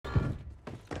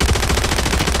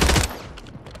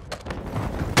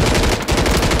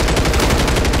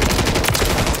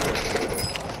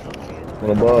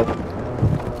One above.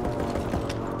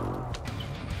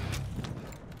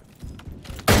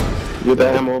 Get the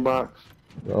ammo box.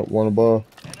 One above.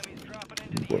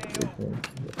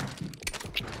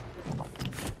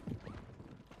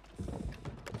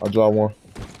 I drop one.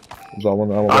 Drop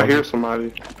one ammo box. I hear somebody.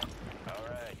 Alright,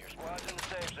 your squad's in the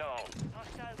safe zone.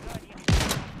 Hostile guardian.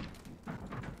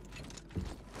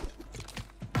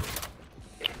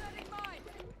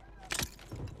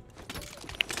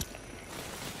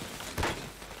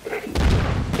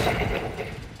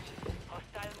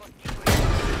 Hostile mosquito.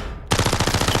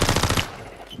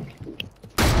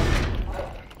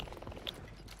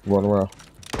 Run around.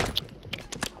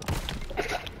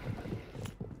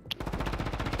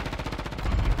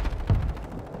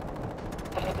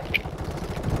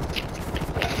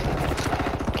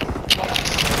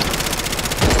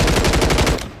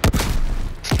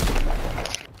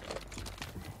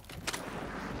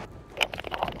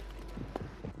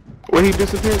 Where he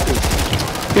disappeared to?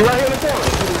 He right here in the corner. He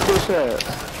just push that.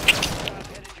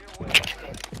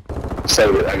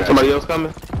 Save it, I got Somebody else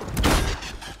coming?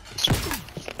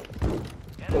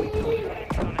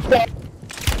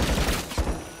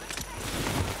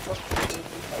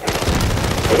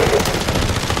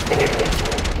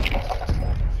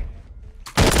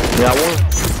 Yeah, one.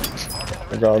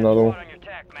 I got another one. On your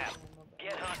tac map.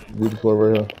 Get hunting. Beautiful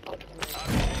right here.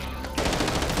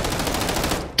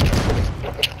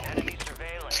 Enemy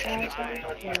surveillance. Eyes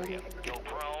on the area. Go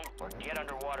prone or get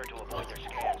underwater to avoid their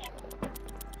scans.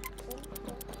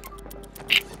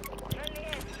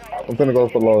 I'm finna go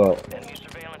for loadout. Enemy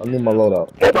surveillance. I need my loadout.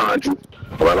 Right behind you.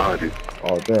 Right behind you.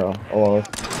 Oh damn. Hold on.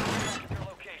 Their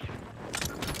location.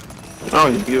 I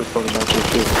don't even give a fuck about this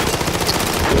shit.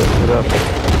 Get up.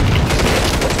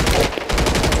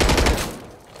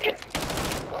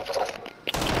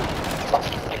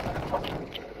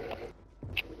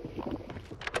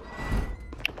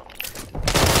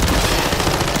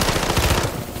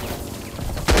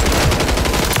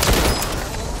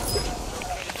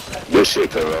 Good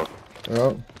shit, Kuro.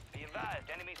 Yep. Be advised,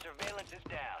 enemy surveillance is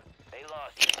down. They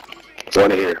lost you.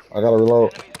 One in here. I gotta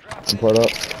reload. Enemies dropping. I'm played up.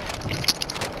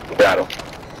 Got him.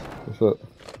 That's it.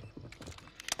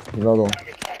 Another one.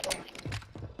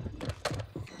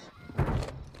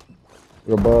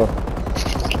 You're above.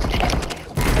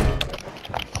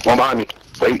 One behind me.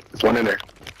 Wait, there's one in there.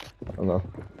 I know.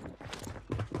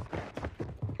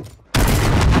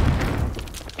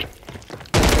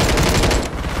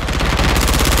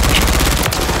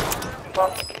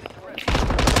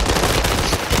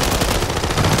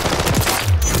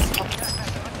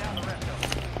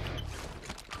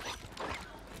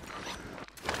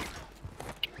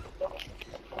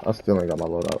 I still ain't got my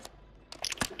loadout.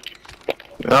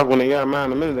 That's when they got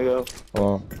mine a minute ago.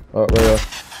 Hold on. Right there.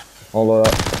 On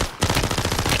loadout.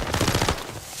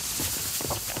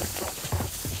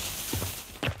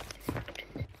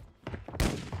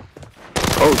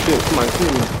 Oh shit, somebody see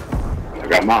me. I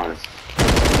got mine.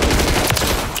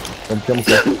 Some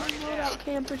chemical. Loadout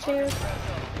campers here.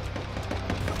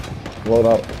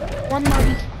 Loadout. One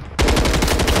muddy.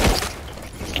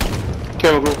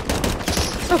 Chemical.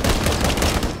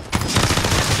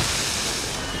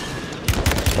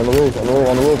 On the roof, on the roof,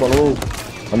 on the roof, on the roof.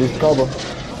 I need some cover.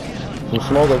 Some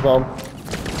smoke or something.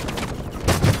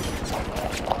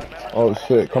 Oh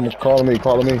shit, come calling me,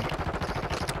 calling me.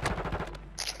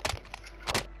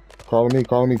 Calling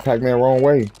me, Pac-Man wrong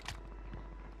way.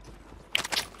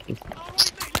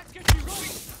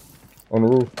 On the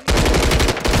roof.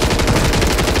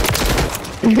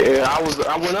 Yeah,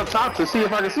 I went up top to see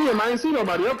if I could see him. I ain't see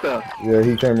nobody up there. Yeah,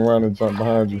 he came around and jumped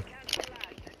behind you.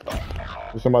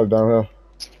 There's somebody down here.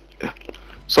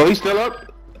 So he's still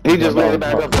up? He just landed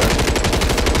back up there.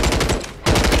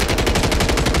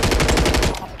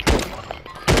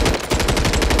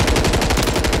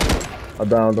 I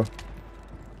downed him.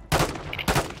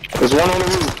 There's one on the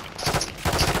roof.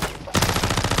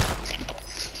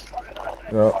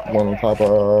 Yeah, one on top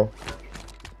of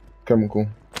chemical.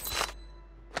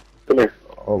 Come here.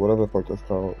 Oh, whatever the fuck that's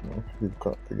called. You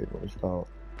can't forget what it's called.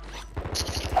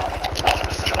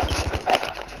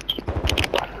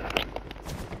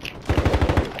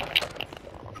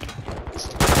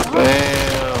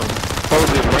 Damn. Hold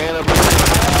it, ran up.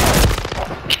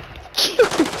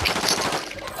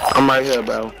 I'm right here,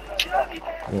 bro.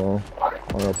 Yeah,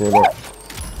 I gotta pull it up.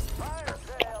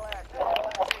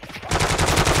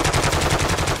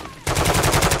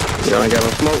 Yeah, I ain't got no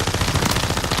smoke.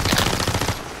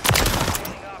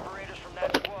 Operators from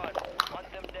that squad. Hunt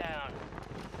them down.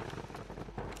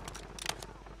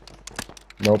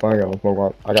 Nope, I ain't got no smoke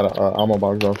box. I got a ammo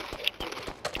box though.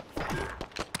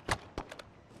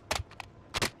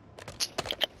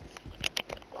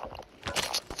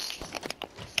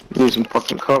 need some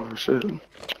fucking cover, shit.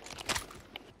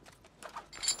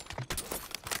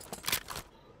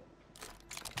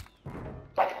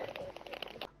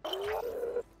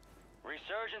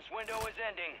 Resurgence window is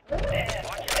ending.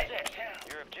 Watch your six.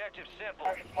 Your objective's simple.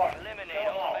 Eliminate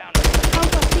all boundaries.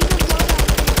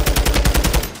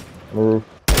 On the roof.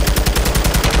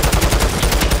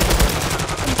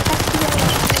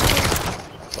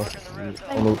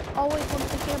 I always want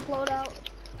to camp loadout.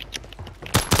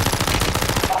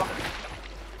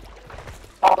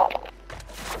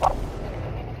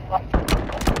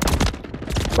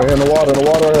 Right here in the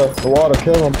water,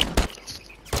 kill him.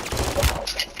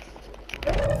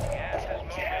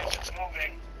 Gas is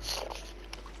moving.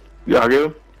 Y'all get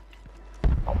him?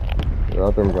 Yeah,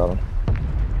 I think we got him.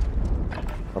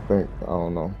 I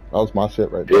don't know. That was my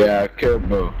shit right there. Yeah, I killed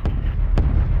both.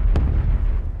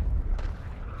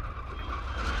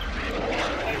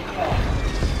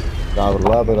 Got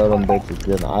 11 of them bitches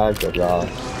getting active, y'all.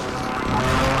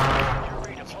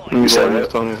 You said I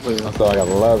said I got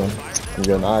 11. I'm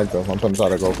getting active. I'm trying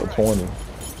to go for 20.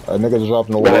 A nigga just dropped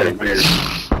in the water. I'm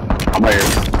right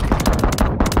here.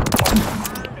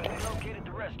 Located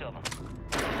the rest of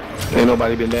them. Ain't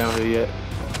nobody been down here yet.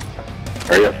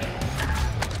 Hurry up.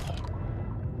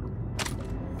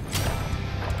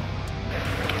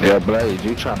 Yeah, Blaze,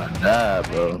 you tryna die,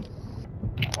 bro.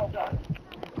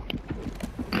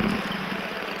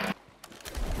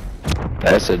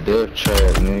 That's a death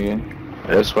trap, nigga.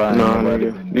 That's why. No,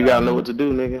 nigga. You gotta know what to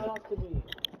do, nigga.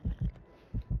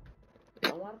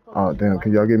 Oh, damn.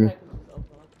 Can y'all get me?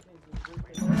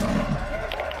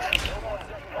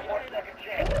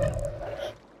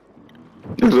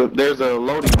 There's a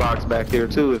loading box back here,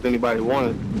 too, if anybody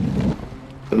wanted.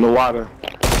 In the water.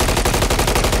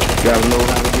 Gotta know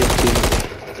how to get to it.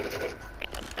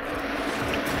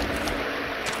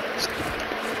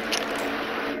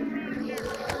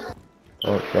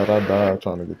 Oh, God, I died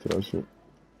trying to get to that shit.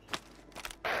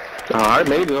 Oh, I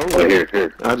made it over.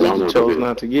 Here. I just chose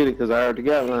not to get it because I already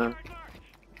got mine.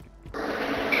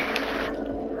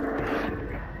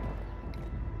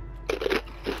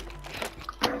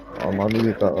 I need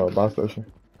that buy station.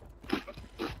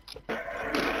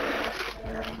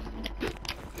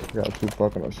 Got 2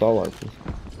 fucking assault rifles.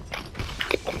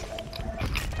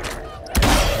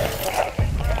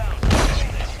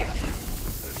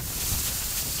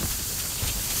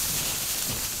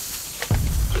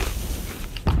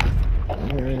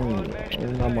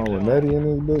 Ain't got my Renetti in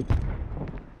this bitch.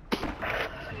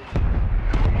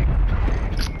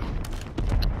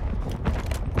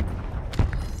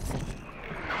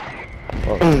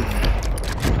 Oh,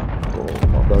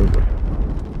 my baby.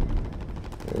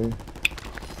 Okay.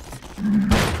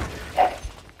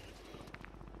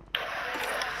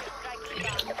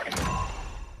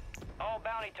 All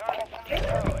bounty targets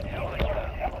destroyed. Hell of a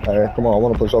job. Hey, come on, I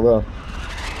want to push over there.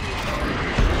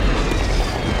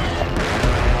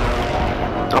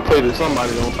 I played with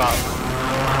somebody on top.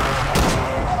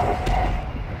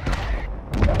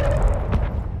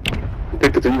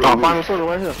 Oh, final soda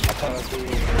right here.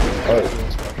 Hey.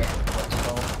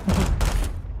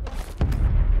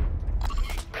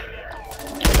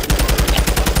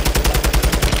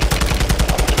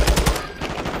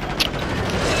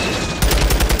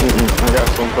 I got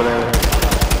some for that.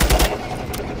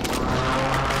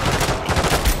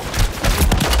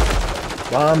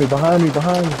 Behind me.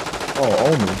 Oh,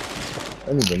 on me. I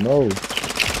didn't even know.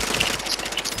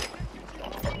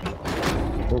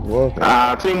 What was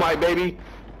that? Team white, baby.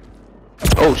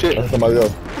 Oh, shit. That's somebody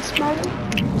else.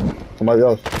 Somebody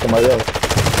else.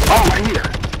 Oh, right here.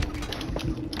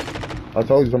 I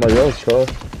told you somebody else, cuz.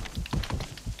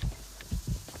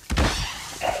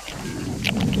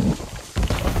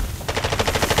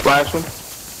 Flash him.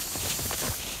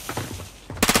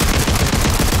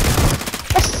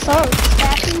 That's so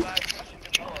stacking.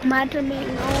 My domain,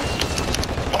 no.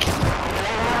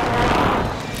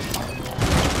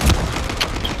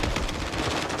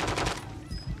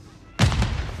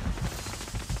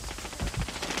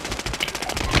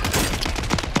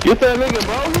 Get that nigga,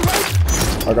 bro.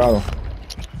 I got him.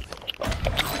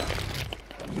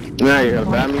 Now you gotta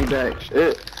buy me back.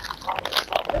 Shit.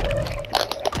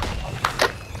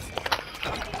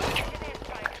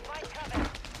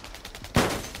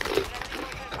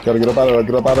 Gotta get up out of there.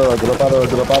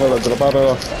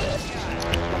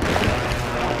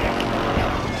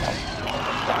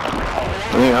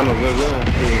 Man, I'm a good gun.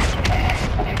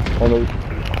 On the...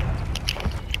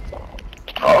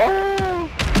 Oh!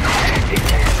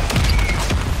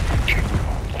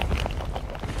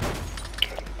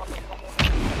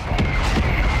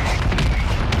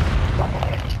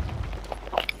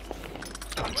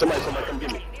 Somebody come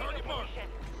get me.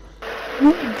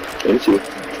 Thank you.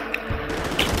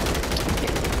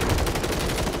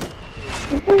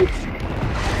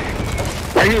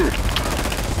 Right here.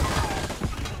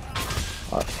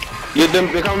 Get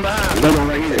them, they come behind. They don't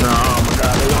right here. No, oh my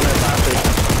god, they on that side.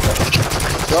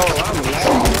 Yo, I'm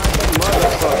lagging like that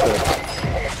motherfucker.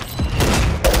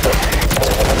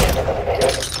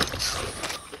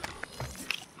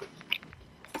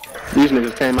 These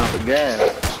niggas came out the gas.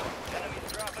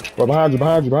 Well, behind you.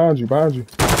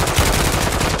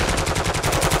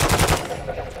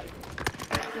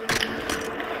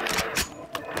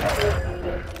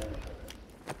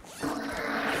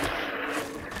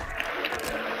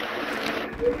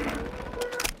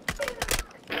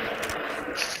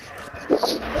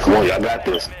 Come on, y'all got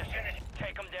this.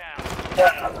 Take them down.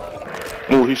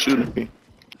 Oh, he's shooting me.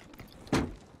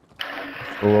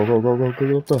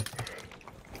 Go.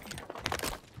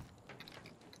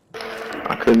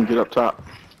 I couldn't get up top.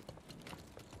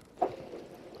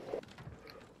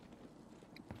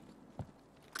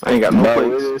 I ain't got no Where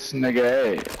place. this nigga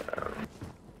at?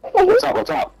 On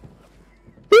top.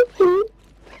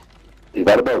 You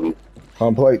got a bogey.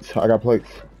 Plates. I got plates.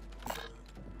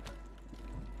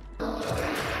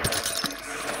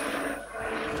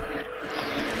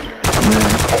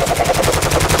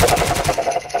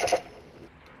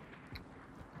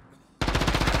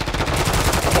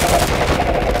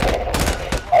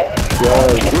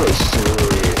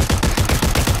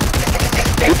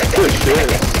 Good shit.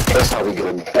 That's how we get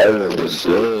him better. What's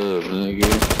up, nigga?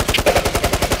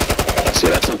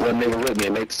 Shit, I took one nigga with me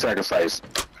and made the sacrifice.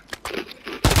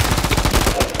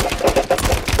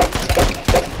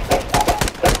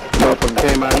 Motherfucker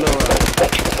came out of nowhere.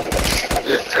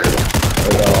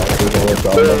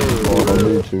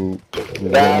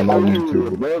 On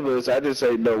YouTube. Levels, I just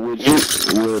say no. What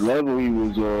level he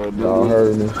was on? Y'all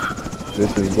heard me.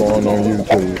 This is going on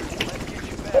YouTube.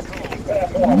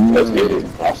 Let's get it.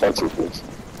 I'll fuck with this.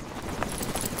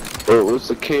 What's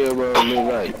the camera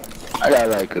look like? I got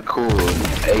like a cool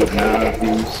 8-9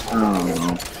 piece. I don't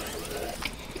know.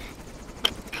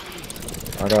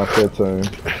 I got 15.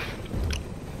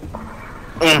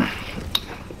 I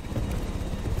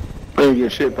didn't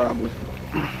get shit probably.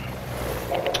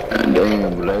 And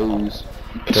damn Blaze.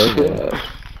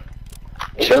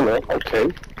 Chilling, okay.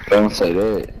 Don't say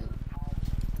that.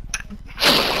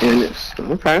 And it's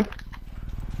okay.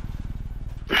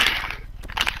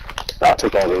 I'll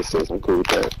take all this. I'm cool with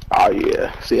that. Oh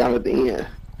yeah. See, I'm at the end.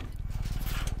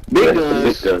 Big guns.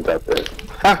 Big guns out there.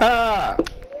 Haha.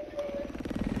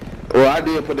 Well, I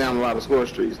did put down a lot of score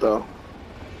streaks though.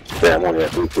 Yeah, I'm only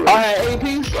at 3. I had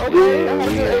APs.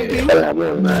 Okay. Yeah, I had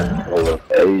more than that.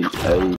 8.